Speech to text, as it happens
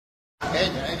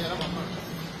Ella la mamá.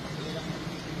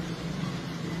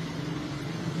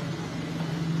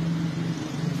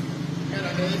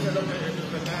 Mira, ¿qué dice lo que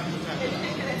está acusando? ¿Qué tiene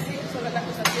que decir sobre la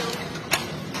acusación?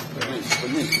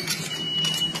 Permiso.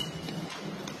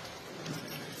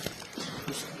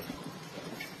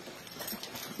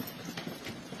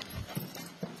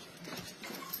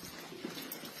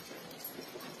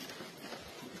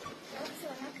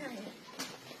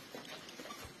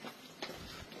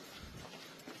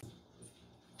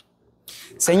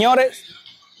 Señores,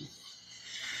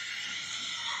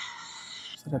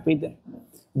 se repite.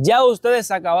 Ya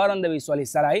ustedes acabaron de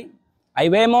visualizar ahí. Ahí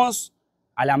vemos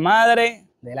a la madre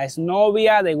de la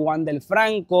exnovia de WANDER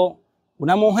FRANCO,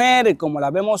 una mujer como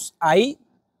la vemos ahí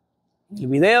en el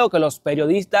video, que los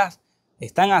periodistas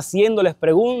están haciéndoles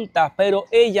preguntas, pero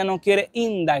ella no quiere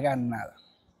indagar nada.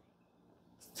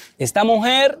 Esta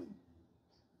mujer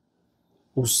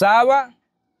usaba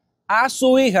a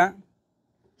su hija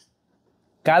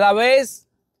cada vez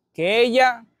que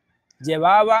ella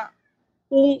llevaba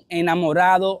un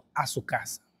enamorado a su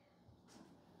casa.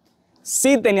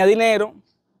 Si tenía dinero,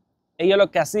 ella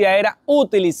lo que hacía era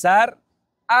utilizar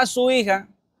a su hija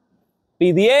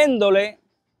pidiéndole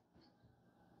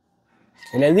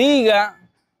que le diga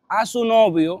a su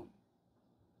novio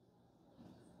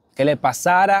que le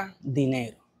pasara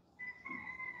dinero.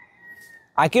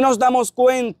 Aquí nos damos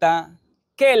cuenta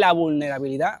que la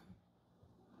vulnerabilidad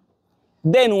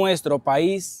de nuestro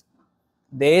país,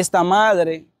 de esta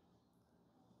madre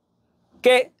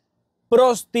que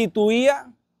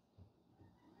prostituía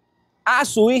a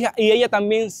su hija y ella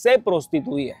también se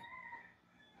prostituía.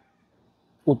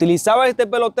 Utilizaba a este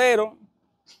pelotero,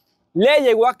 le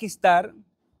llegó a quitar,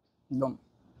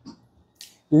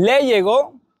 le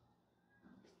llegó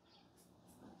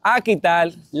a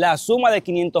quitar la suma de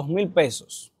 500,000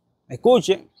 pesos.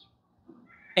 Escuchen,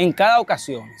 en cada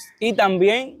ocasión. Y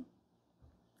también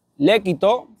le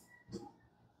quitó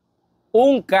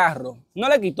un carro. No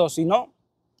le quitó, sino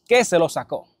que se lo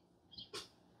sacó.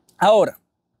 Ahora,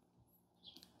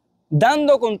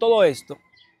 dando con todo esto,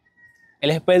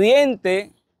 el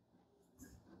expediente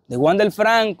de WANDER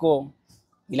FRANCO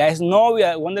y la exnovia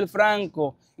de WANDER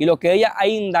FRANCO y lo que ella ha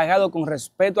indagado con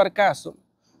respecto al caso,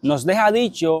 nos deja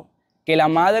dicho que la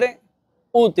madre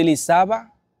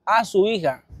utilizaba a su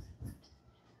hija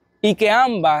y que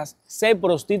ambas se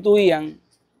prostituían,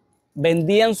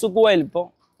 vendían su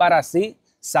cuerpo para así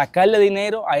sacarle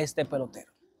dinero a este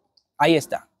pelotero. Ahí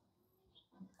está.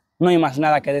 No hay más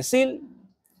nada que decir.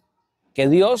 Que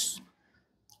Dios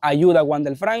ayude a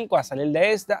WANDER FRANCO a salir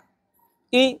de esta.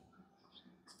 Y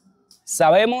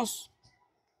sabemos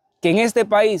que en este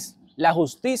país la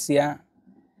justicia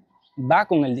va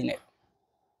con el dinero.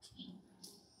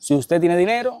 Si usted tiene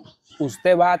dinero,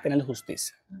 usted va a tener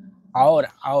justicia.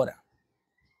 Ahora.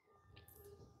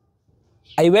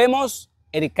 Ahí vemos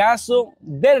el caso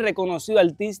del reconocido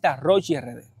artista Rochi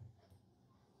RD.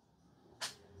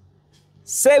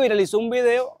 Se viralizó un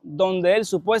video donde él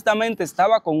supuestamente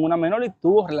estaba con una menor y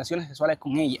tuvo relaciones sexuales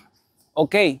con ella.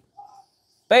 Ok,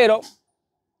 pero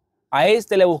a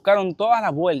este le buscaron todas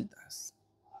las vueltas.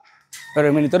 Pero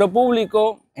el Ministerio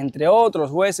Público, entre otros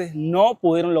jueces, no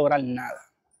pudieron lograr nada.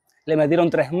 Le metieron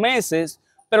 3 meses,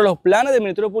 pero los planes del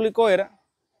Ministerio Público eran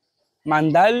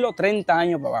mandarlo 30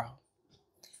 años para abajo.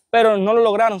 Pero no lo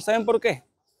lograron. ¿Saben por qué?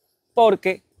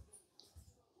 Porque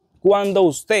cuando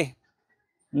usted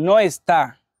no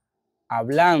está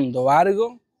hablando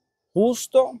algo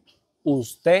justo,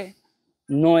 usted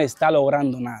no está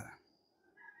logrando nada.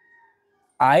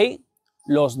 Ahí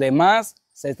los demás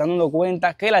se están dando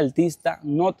cuenta que el artista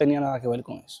no tenía nada que ver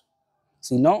con eso,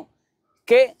 sino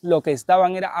que lo que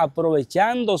estaban era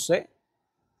aprovechándose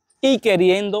y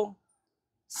queriendo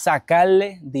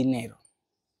sacarle dinero.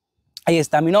 Ahí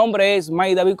está, mi nombre es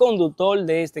May David, conductor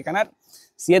de este canal.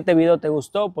 Si este video te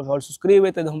gustó, por favor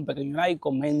suscríbete, deja un pequeño like,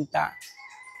 comenta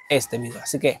este video.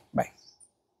 Así que, bye.